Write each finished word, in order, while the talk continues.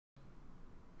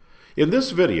In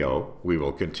this video, we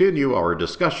will continue our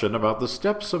discussion about the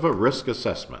steps of a risk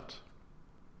assessment.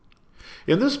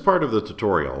 In this part of the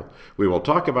tutorial, we will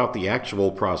talk about the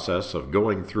actual process of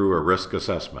going through a risk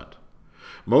assessment.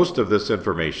 Most of this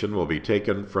information will be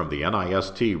taken from the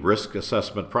NIST risk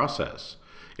assessment process,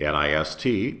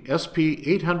 NIST SP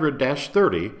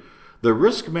 800-30, the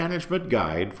Risk Management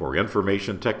Guide for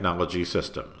Information Technology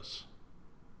Systems.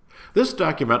 This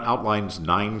document outlines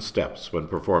 9 steps when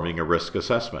performing a risk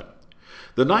assessment.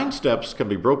 The 9 steps can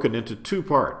be broken into 2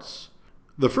 parts.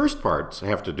 The first parts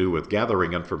have to do with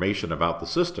gathering information about the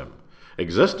system,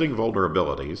 existing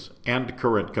vulnerabilities, and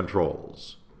current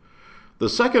controls. The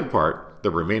second part,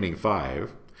 the remaining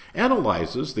 5,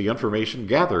 analyzes the information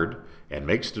gathered and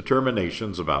makes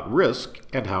determinations about risk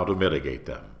and how to mitigate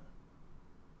them.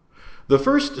 The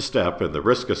first step in the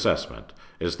risk assessment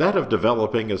is that of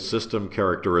developing a system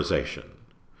characterization.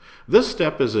 This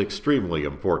step is extremely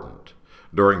important.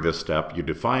 During this step, you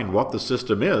define what the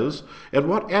system is and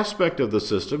what aspect of the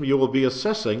system you will be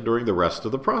assessing during the rest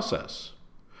of the process.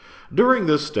 During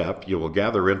this step, you will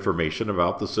gather information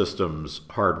about the system's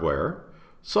hardware,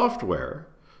 software,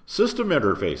 system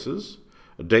interfaces,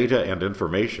 data and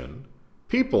information,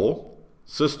 people,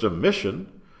 system mission,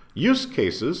 use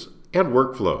cases, and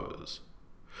workflows.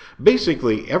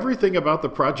 Basically, everything about the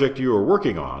project you are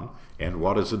working on and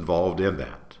what is involved in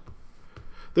that.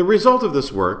 The result of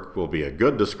this work will be a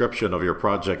good description of your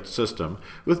project system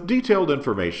with detailed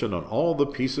information on all the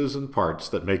pieces and parts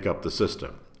that make up the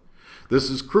system. This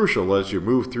is crucial as you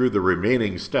move through the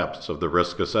remaining steps of the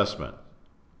risk assessment.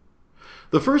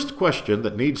 The first question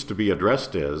that needs to be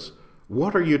addressed is,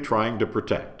 what are you trying to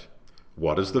protect?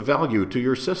 What is the value to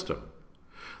your system?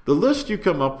 The list you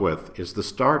come up with is the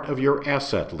start of your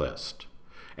asset list.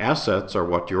 Assets are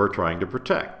what you are trying to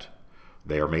protect.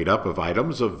 They are made up of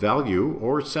items of value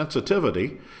or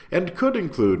sensitivity and could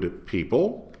include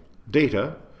people,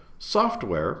 data,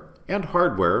 software, and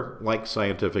hardware like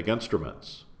scientific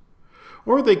instruments.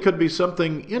 Or they could be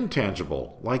something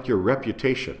intangible like your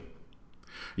reputation.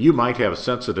 You might have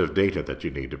sensitive data that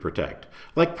you need to protect,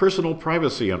 like personal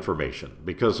privacy information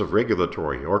because of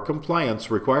regulatory or compliance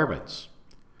requirements.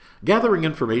 Gathering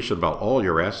information about all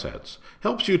your assets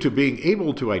helps you to being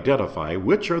able to identify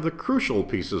which are the crucial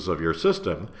pieces of your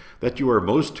system that you are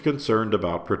most concerned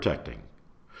about protecting.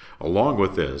 Along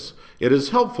with this, it is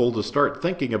helpful to start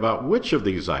thinking about which of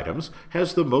these items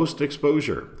has the most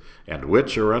exposure and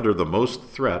which are under the most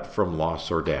threat from loss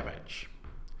or damage.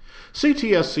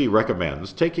 CTSC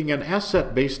recommends taking an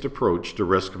asset-based approach to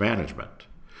risk management.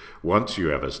 Once you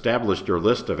have established your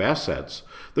list of assets,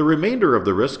 the remainder of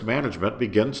the risk management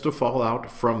begins to fall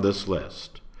out from this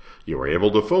list. You are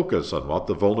able to focus on what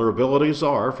the vulnerabilities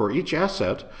are for each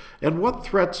asset and what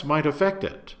threats might affect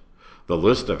it. The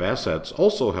list of assets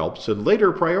also helps in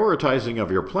later prioritizing of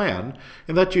your plan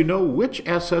in that you know which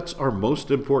assets are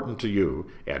most important to you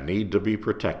and need to be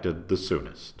protected the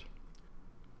soonest.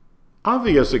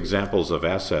 Obvious examples of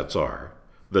assets are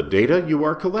the data you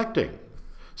are collecting,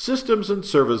 systems and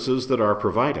services that are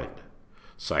provided,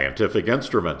 scientific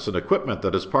instruments and equipment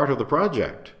that is part of the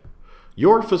project,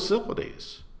 your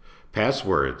facilities,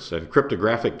 passwords and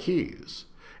cryptographic keys,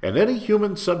 and any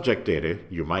human subject data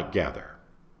you might gather.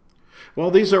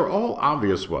 While these are all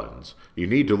obvious ones, you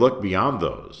need to look beyond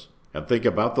those and think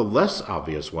about the less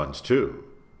obvious ones too.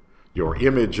 Your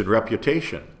image and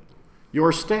reputation,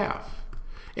 your staff,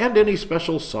 and any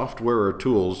special software or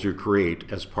tools you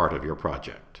create as part of your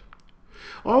project.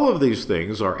 All of these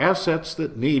things are assets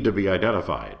that need to be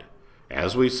identified.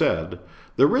 As we said,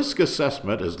 the risk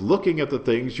assessment is looking at the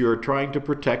things you are trying to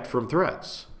protect from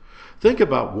threats. Think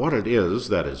about what it is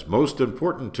that is most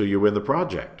important to you in the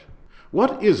project.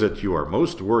 What is it you are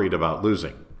most worried about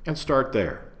losing? And start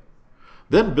there.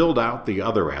 Then build out the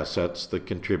other assets that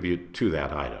contribute to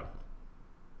that item.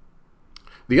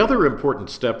 The other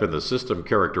important step in the system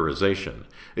characterization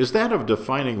is that of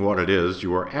defining what it is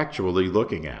you are actually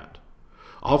looking at.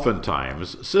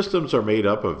 Oftentimes, systems are made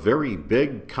up of very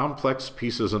big, complex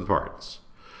pieces and parts.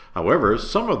 However,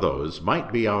 some of those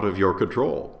might be out of your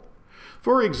control.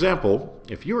 For example,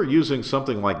 if you are using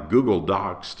something like Google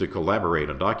Docs to collaborate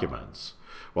on documents,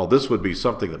 while this would be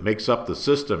something that makes up the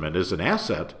system and is an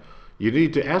asset, you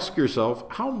need to ask yourself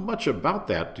how much about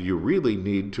that do you really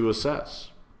need to assess.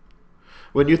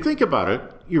 When you think about it,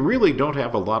 you really don't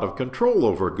have a lot of control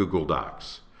over Google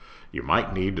Docs. You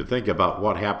might need to think about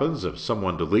what happens if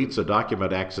someone deletes a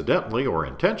document accidentally or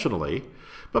intentionally,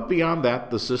 but beyond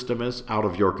that, the system is out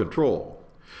of your control.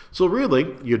 So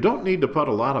really, you don't need to put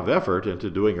a lot of effort into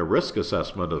doing a risk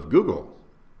assessment of Google.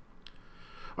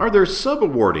 Are there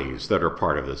sub-awardees that are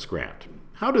part of this grant?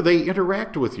 How do they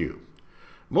interact with you?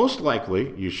 Most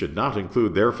likely, you should not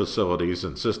include their facilities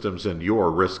and systems in your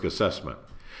risk assessment.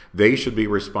 They should be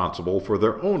responsible for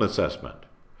their own assessment.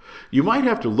 You might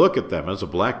have to look at them as a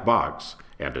black box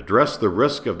and address the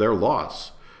risk of their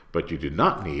loss, but you do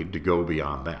not need to go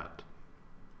beyond that.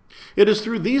 It is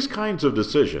through these kinds of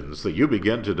decisions that you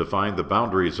begin to define the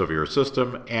boundaries of your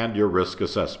system and your risk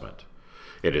assessment.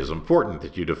 It is important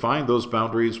that you define those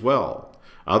boundaries well.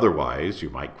 Otherwise, you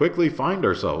might quickly find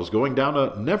ourselves going down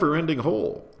a never-ending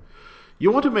hole.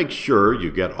 You want to make sure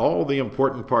you get all the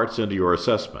important parts into your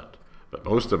assessment, but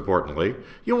most importantly,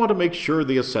 you want to make sure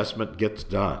the assessment gets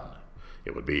done.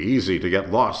 It would be easy to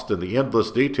get lost in the endless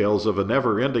details of a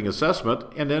never-ending assessment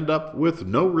and end up with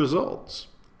no results.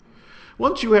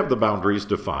 Once you have the boundaries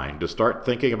defined, to start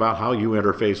thinking about how you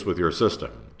interface with your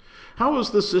system. How is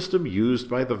the system used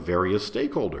by the various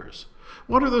stakeholders?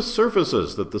 What are the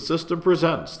surfaces that the system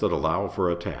presents that allow for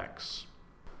attacks?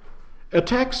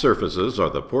 Attack surfaces are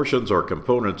the portions or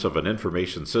components of an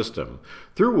information system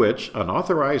through which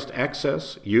unauthorized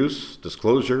access, use,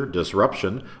 disclosure,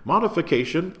 disruption,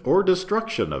 modification, or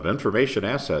destruction of information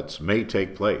assets may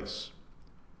take place.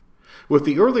 With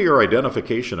the earlier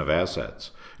identification of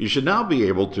assets, you should now be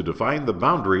able to define the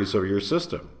boundaries of your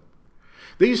system.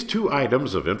 These two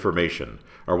items of information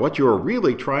are what you are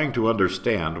really trying to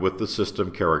understand with the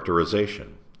system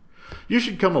characterization. You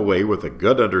should come away with a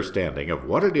good understanding of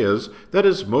what it is that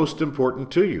is most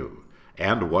important to you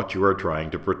and what you are trying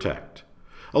to protect,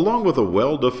 along with a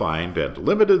well-defined and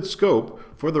limited scope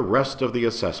for the rest of the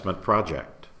assessment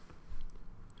project.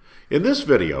 In this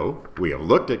video, we have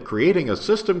looked at creating a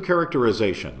system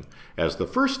characterization as the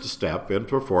first step in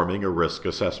performing a risk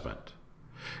assessment.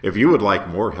 If you would like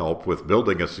more help with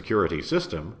building a security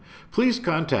system, please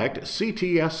contact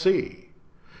CTSC.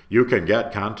 You can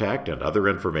get contact and other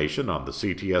information on the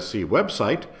CTSC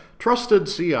website,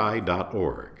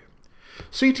 trustedci.org.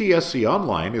 CTSC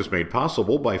Online is made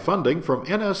possible by funding from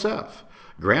NSF,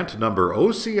 grant number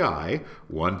OCI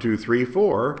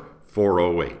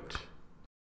 1234408.